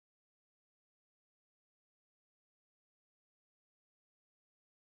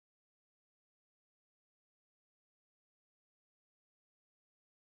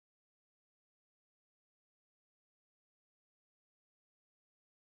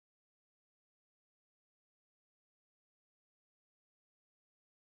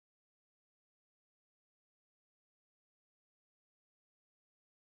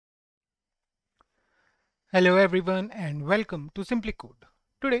Hello everyone and welcome to SimpliCode.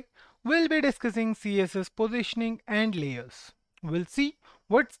 Today we'll be discussing CSS positioning and layers. We'll see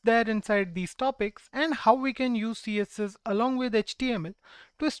what's there inside these topics and how we can use CSS along with HTML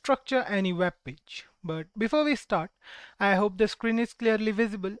to structure any web page. But before we start, I hope the screen is clearly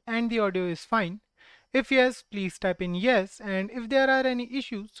visible and the audio is fine. If yes, please type in yes, and if there are any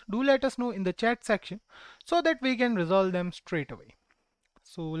issues, do let us know in the chat section so that we can resolve them straight away.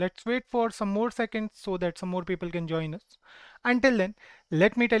 So let's wait for some more seconds so that some more people can join us. Until then,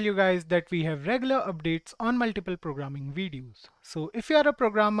 let me tell you guys that we have regular updates on multiple programming videos. So if you are a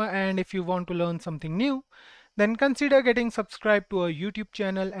programmer and if you want to learn something new, then consider getting subscribed to our YouTube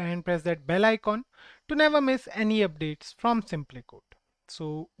channel and press that bell icon to never miss any updates from SimpliCode.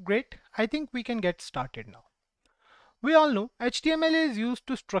 So great, I think we can get started now. We all know HTML is used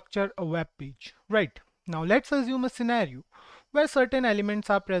to structure a web page, right? Now let's assume a scenario where certain elements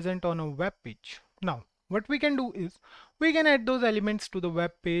are present on a web page. Now, what we can do is we can add those elements to the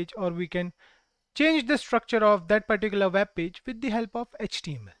web page, or we can change the structure of that particular web page with the help of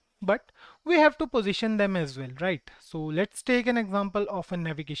HTML. But we have to position them as well, right? So let's take an example of a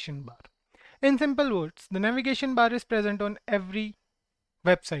navigation bar. In simple words, the navigation bar is present on every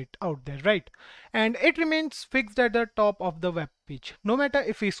website out there, right? And it remains fixed at the top of the web page. No matter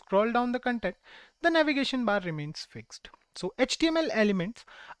if we scroll down the content, the navigation bar remains fixed. So HTML elements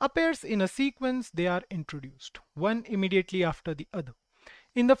appears in a sequence. They are introduced one immediately after the other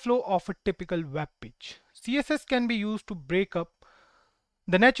in the flow of a typical web page. CSS can be used to break up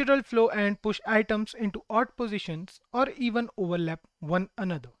the natural flow and push items into odd positions or even overlap one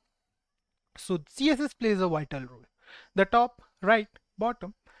another. So CSS plays a vital role. The top, right,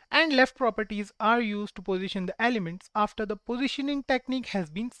 bottom, and left properties are used to position the elements after the positioning technique has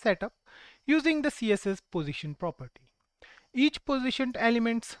been set up using the CSS position property. Each positioned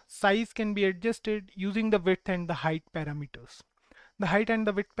element's size can be adjusted using the width and the height parameters. The height and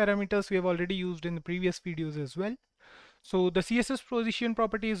the width parameters we have already used in the previous videos as well. So the CSS position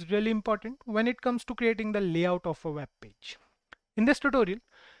property is really important when it comes to creating the layout of a web page. In this tutorial,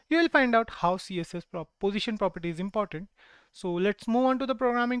 you will find out how CSS position property is important. So let's move on to the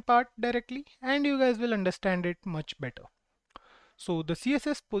programming part directly and you guys will understand it much better. So the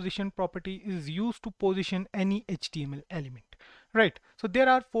CSS position property is used to position any HTML element, right? So there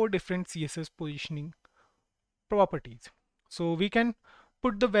are 4 different CSS positioning properties. So we can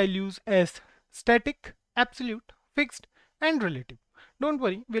put the values as static, absolute, fixed, and relative. Don't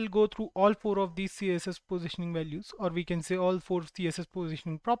worry, we'll go through all 4 of these CSS positioning values, or we can say all 4 CSS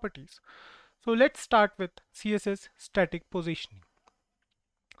positioning properties. So let's start with CSS static positioning.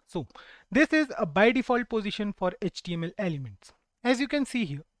 So this is a by default position for HTML elements. As you can see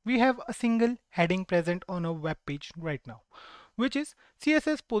here, we have a single heading present on a web page right now, which is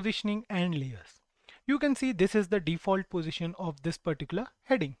CSS Positioning and Layers. You can see this is the default position of this particular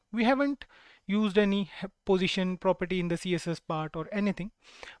heading. We haven't used any position property in the CSS part or anything,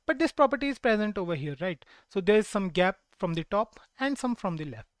 but this property is present over here, right? So there is some gap from the top and some from the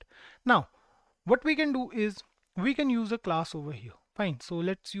left. Now, what we can do is we can use a class over here. Fine, so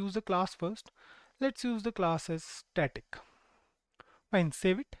let's use the class first. Let's use the class as static. Fine,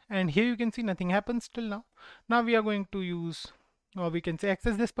 save it, and here you can see nothing happens till now. Now we are going to use, or we can say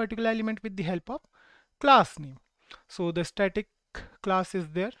access this particular element with the help of class name. So the static class is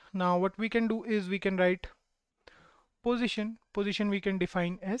there. Now what we can do is we can write position we can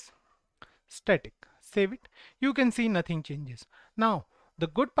define as static. Save it. You can see nothing changes. Now the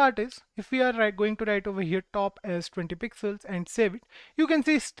good part is if we are going to write over here top as 20 pixels and save it, you can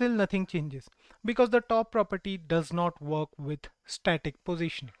see still nothing changes because the top property does not work with static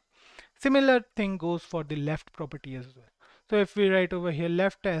positioning. Similar thing goes for the left property as well. So if we write over here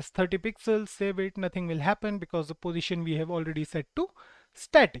left as 30 pixels, save it, nothing will happen because the position we have already set to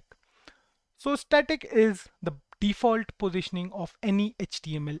static. So static is the default positioning of any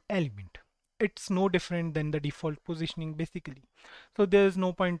HTML element. It's no different than the default positioning basically. So there is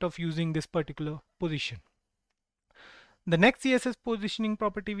no point of using this particular position. The next CSS positioning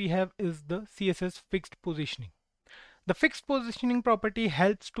property we have is the CSS Fixed Positioning. The Fixed Positioning property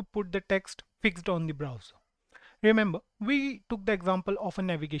helps to put the text fixed on the browser. Remember, we took the example of a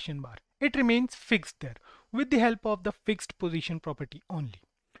navigation bar. It remains fixed there with the help of the Fixed Position property only.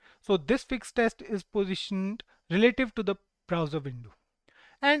 So this fixed text is positioned relative to the browser window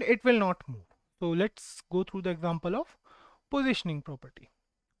and it will not move. So let's go through the example of positioning property.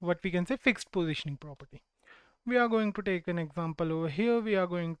 What we can say fixed positioning property. We are going to take an example over here. We are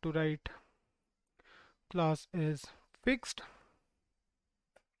going to write class is fixed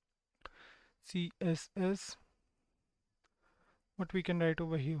CSS. What we can write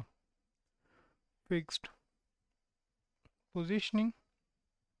over here, fixed positioning,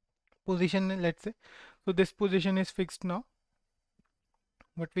 position, let's say. So this position is fixed now.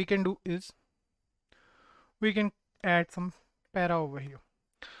 What we can do is we can add some para over here.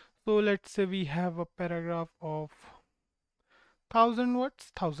 So let's say we have a paragraph of 1000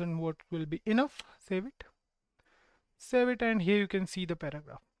 words. 1000 words will be enough. Save it. Save it, and here you can see the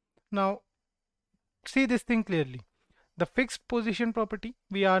paragraph. Now see this thing clearly. The fixed position property,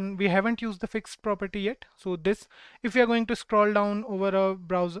 we haven't used the fixed property yet. So this, if you are going to scroll down over a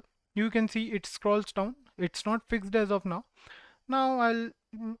browser, you can see it scrolls down. It's not fixed as of now. Now I'll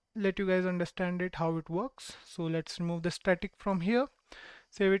let you guys understand it how it works. So let's remove the static from here,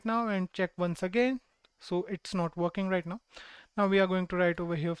 save it now, and check once again. So it's not working right now. Now we are going to write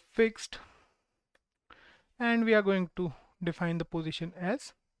over here fixed, and we are going to define the position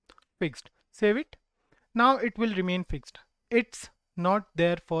as fixed. Save it. Now it will remain fixed. It's not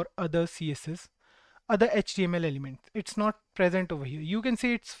there for other CSS, other HTML elements. It's not present over here. You can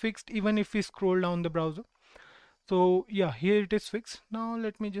see it's fixed even if we scroll down the browser. So yeah, here it is fixed. Now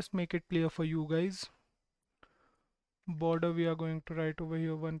let me just make it clear for you guys. Border, we are going to write over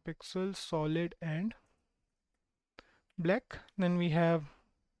here 1 pixel, solid and black. Then we have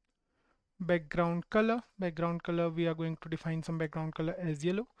background color. Background color, we are going to define some background color as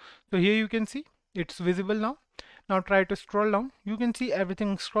yellow. So here you can see it's visible now. Now try to scroll down. You can see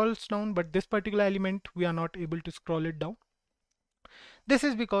everything scrolls down, but this particular element we are not able to scroll it down. This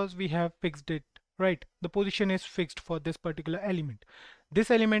is because we have fixed it, right? The position is fixed for this particular element. This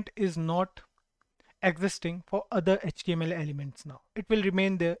element is not existing for other HTML elements now. It will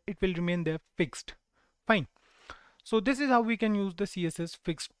remain there. It will remain there fixed. Fine. So this is how we can use the CSS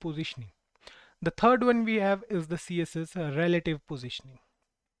fixed positioning. The third one we have is the CSS relative positioning.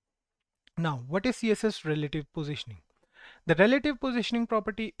 Now, what is CSS relative positioning? The relative positioning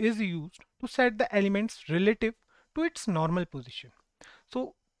property is used to set the elements relative to its normal position.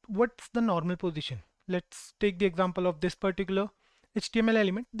 So what's the normal position? Let's take the example of this particular HTML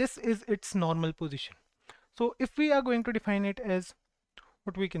element. This is its normal position. So if we are going to define it as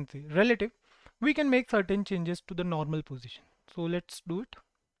what we can say relative, we can make certain changes to the normal position. So let's do it.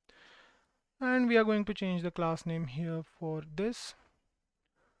 And we are going to change the class name here for this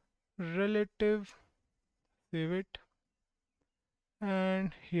relative, save it,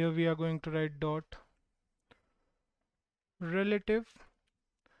 and here we are going to write dot relative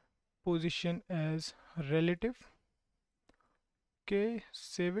position as relative. Okay,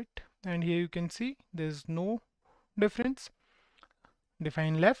 save it, and here you can see there's no difference.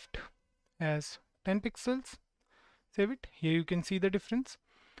 Define left as 10 pixels, save it. Here you can see the difference.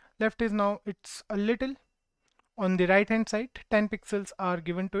 Left is now it's a little on the right hand side, 10 pixels are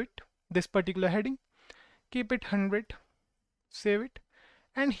given to it, this particular heading. Keep it 100, save it,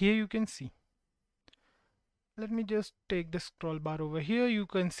 and here you can see, let me just take the scroll bar over here, you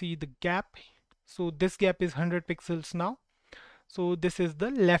can see the gap. So this gap is 100 pixels now. So this is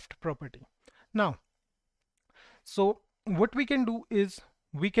the left property. Now, so what we can do is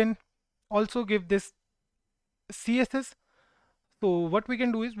we can also give this CSS. So what we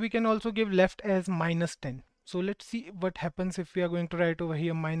can do is we can also give left as -10. So let's see what happens if we are going to write over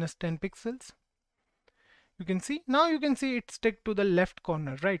here -10 pixels. You can see, now you can see it's stick to the left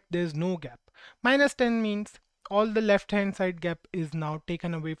corner, right? There's no gap. -10 means all the left hand side gap is now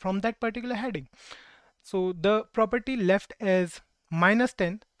taken away from that particular heading. So the property left as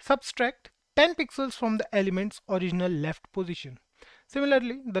 -10 subtract 10 pixels from the element's original left position.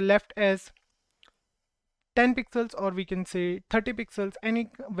 Similarly, the left as 10 pixels, or we can say 30 pixels, any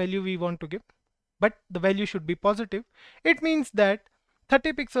value we want to give, but the value should be positive. It means that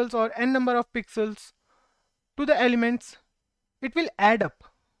 30 pixels or n number of pixels to the elements, it will add up.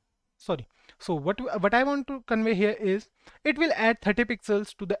 Sorry. So what I want to convey here is it will add 30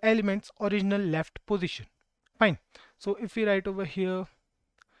 pixels to the element's original left position. Fine. So if we write over here,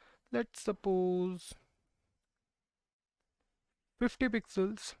 let's suppose 50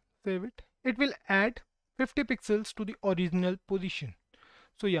 pixels, save it. It will add 50 pixels to the original position.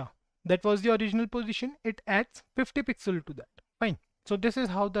 So yeah, that was the original position. It adds 50 pixels to that. Fine. So this is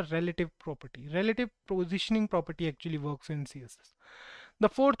how the relative positioning property actually works in CSS. The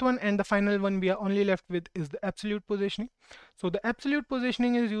fourth one and the final one we are only left with is the absolute positioning. So the absolute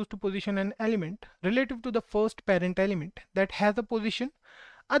positioning is used to position an element relative to the first parent element that has a position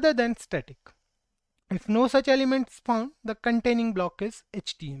other than static. If no such element is found, the containing block is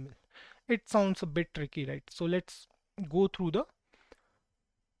HTML. It sounds a bit tricky, right? So let's go through the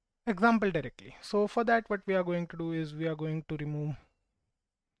example directly. So for that, what we are going to do is we are going to remove,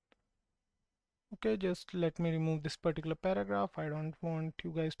 okay, just let me remove this particular paragraph. I don't want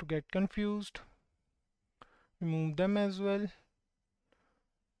you guys to get confused. remove them as well.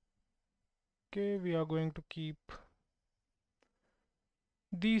 Okay, we are going to keep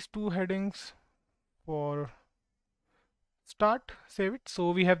these two headings for start, save it.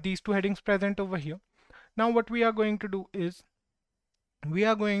 So we have these two headings present over here. Now what we are going to do is we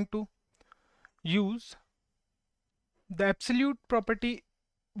are going to use the absolute property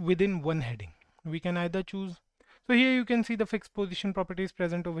within one heading. We can either choose, so here you can see the fixed position property is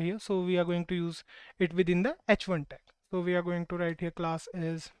present over here. So we are going to use it within the h1 tag. So we are going to write here class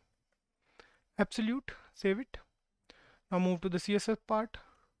as absolute, save it. Now move to the CSS part,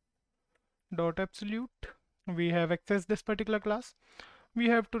 dot absolute. We have accessed this particular class. We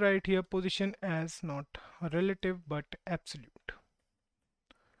have to write here position as not relative but absolute.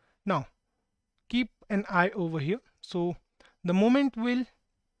 Now keep an eye over here. So the moment we'll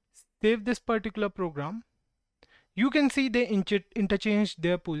save this particular program, you can see they interchange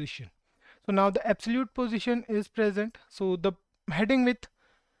their position. So now the absolute position is present. So the heading with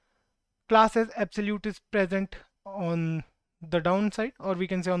class as absolute is present on the downside, or we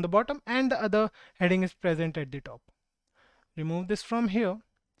can say on the bottom, and the other heading is present at the top. Remove this from here,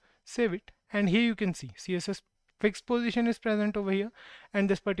 save it, and here you can see CSS fixed position is present over here, and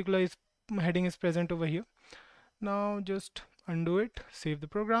this particular heading is present over here. Now just undo it, save the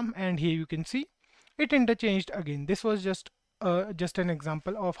program, and here you can see it interchanged again. This was just an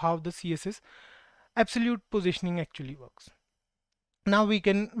example of how the CSS absolute positioning actually works. Now we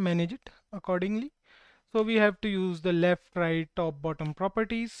can manage it accordingly. So we have to use the left, right, top, bottom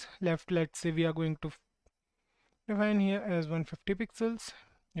properties. Left, let's say we are going to define here as 150 pixels.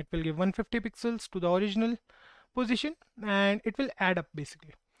 It will give 150 pixels to the original position, and it will add up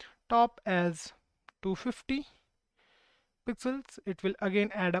basically. Top as 250 pixels, it will again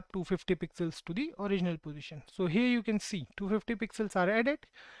add up 250 pixels to the original position. So here you can see 250 pixels are added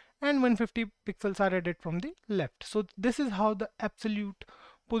and 150 pixels are added from the left. So this is how the absolute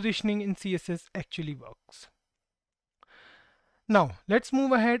positioning in CSS actually works. Now let's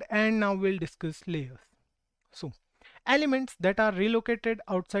move ahead, and now we'll discuss layers. So elements that are relocated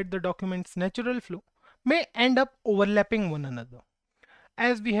outside the document's natural flow may end up overlapping one another.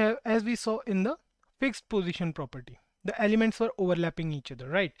 As we saw in the fixed position property, the elements were overlapping each other,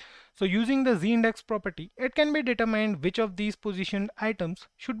 right? So using the z-index property, it can be determined which of these positioned items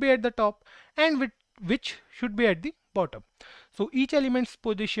should be at the top and which should be at the bottom. So each element's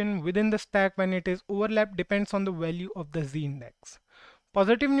position within the stack when it is overlapped depends on the value of the z-index.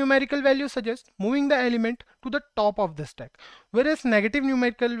 Positive numerical value suggests moving the element to the top of the stack, whereas negative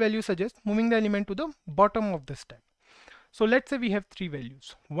numerical value suggests moving the element to the bottom of the stack. So let's say we have three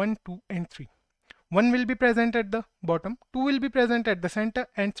values, 1, 2 and 3. 1 will be present at the bottom, 2 will be present at the center,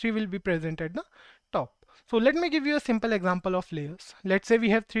 and 3 will be present at the top. So let me give you a simple example of layers. Let's say we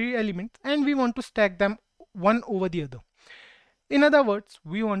have three elements and we want to stack them one over the other. In other words,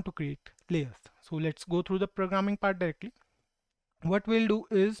 we want to create layers. So let's go through the programming part directly. What we'll do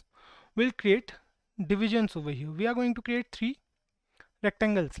is we'll create divisions over here. We are going to create three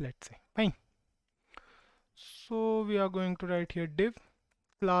rectangles, let's say. Fine. So we are going to write here div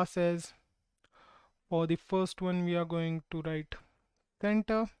class as, for the first one we are going to write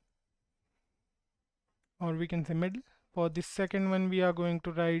center, or we can say middle. For the second one we are going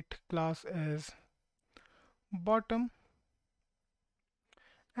to write class as bottom,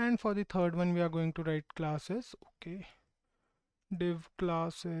 and for the third one we are going to write class as div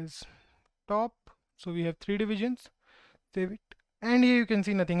class as top. So we have three divisions. Save it, and here you can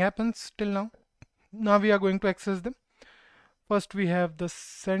see nothing happens till now. Now we are going to access them. First we have the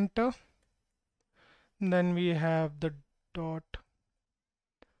center, then we have the dot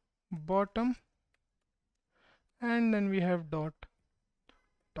bottom, and then we have dot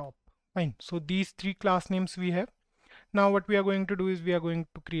top. Fine. So these three class names we have. Now what we are going to do is we are going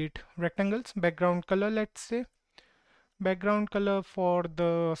to create rectangles. Background color, let's say background color for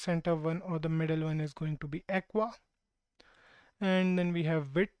the center one or the middle one is going to be aqua, and then we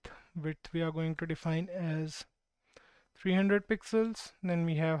have width we are going to define as 300 pixels. Then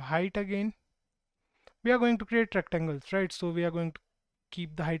we have height again. We are going to create rectangles, right? So we are going to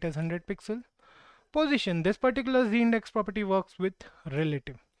keep the height as 100 pixels. Position, this particular z-index property works with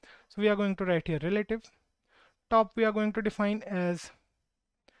relative. So we are going to write here relative. Top we are going to define as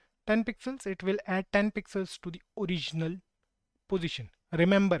 10 pixels. It will add 10 pixels to the original position.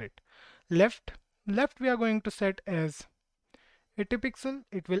 Remember it. Left we are going to set as 80 pixels.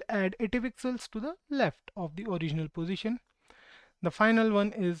 It will add 80 pixels to the left of the original position. The final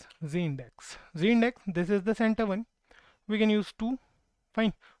one is z-index. Z-index, this is the center one. We can use 2.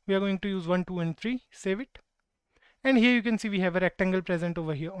 Fine. We are going to use 1, 2 and 3. Save it. And here you can see we have a rectangle present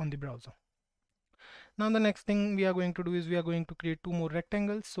over here on the browser. Now the next thing we are going to do is we are going to create two more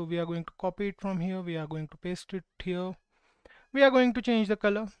rectangles. So we are going to copy it from here. We are going to paste it here. We are going to change the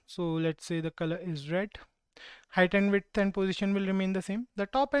color. So let's say the color is red. Height and width and position will remain the same. The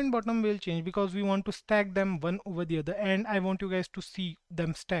top and bottom will change because we want to stack them one over the other, and I want you guys to see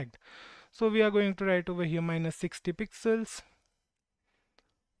them stacked. So we are going to write over here minus 60 pixels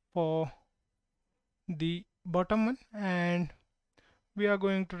for the bottom one, and we are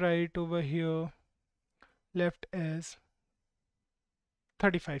going to write over here left as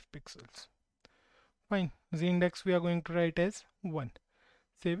 35 pixels. Fine. The index we are going to write as 1.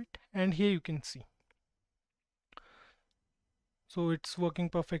 Save it, and here you can see. So it's working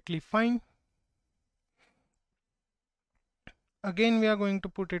perfectly fine. Again, we are going to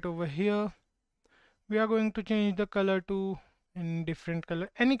put it over here. We are going to change the color to a different color,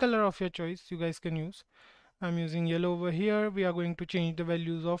 any color of your choice you guys can use. I'm using yellow over here. We are going to change the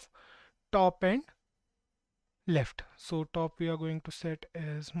values of top and left. So top we are going to set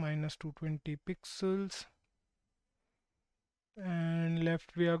as minus 220 pixels, and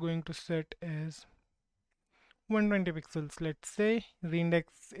left we are going to set as 120 pixels. Let's say the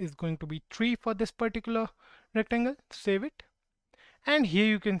index is going to be 3 for this particular rectangle. Save it, and here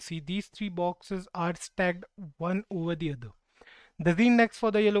you can see these three boxes are stacked one over the other. The z-index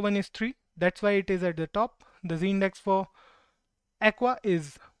for the yellow one is 3, that's why it is at the top. The z-index for aqua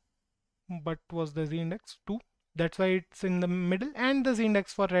is, but was the z-index 2, that's why it's in the middle, and the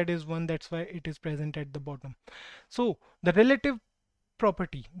z-index for red is 1, that's why it is present at the bottom. So the relative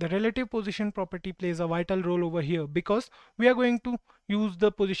position property plays a vital role over here because we are going to use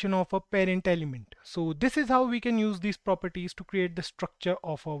the position of a parent element. So this is how we can use these properties to create the structure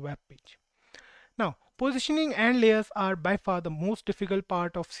of our web page. Now, positioning and layers are by far the most difficult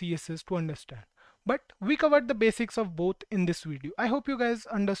part of CSS to understand, but we covered the basics of both in this video. I hope you guys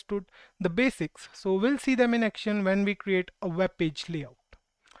understood the basics, so we'll see them in action when we create a web page layout.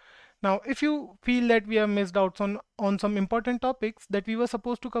 Now, if you feel that we have missed out on some important topics that we were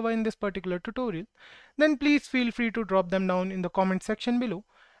supposed to cover in this particular tutorial, then please feel free to drop them down in the comment section below,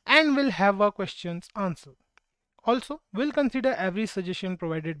 and we'll have our questions answered. Also, we'll consider every suggestion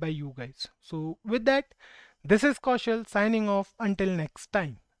provided by you guys. So with that, this is Kaushal signing off until next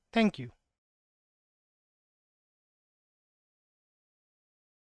time. Thank you.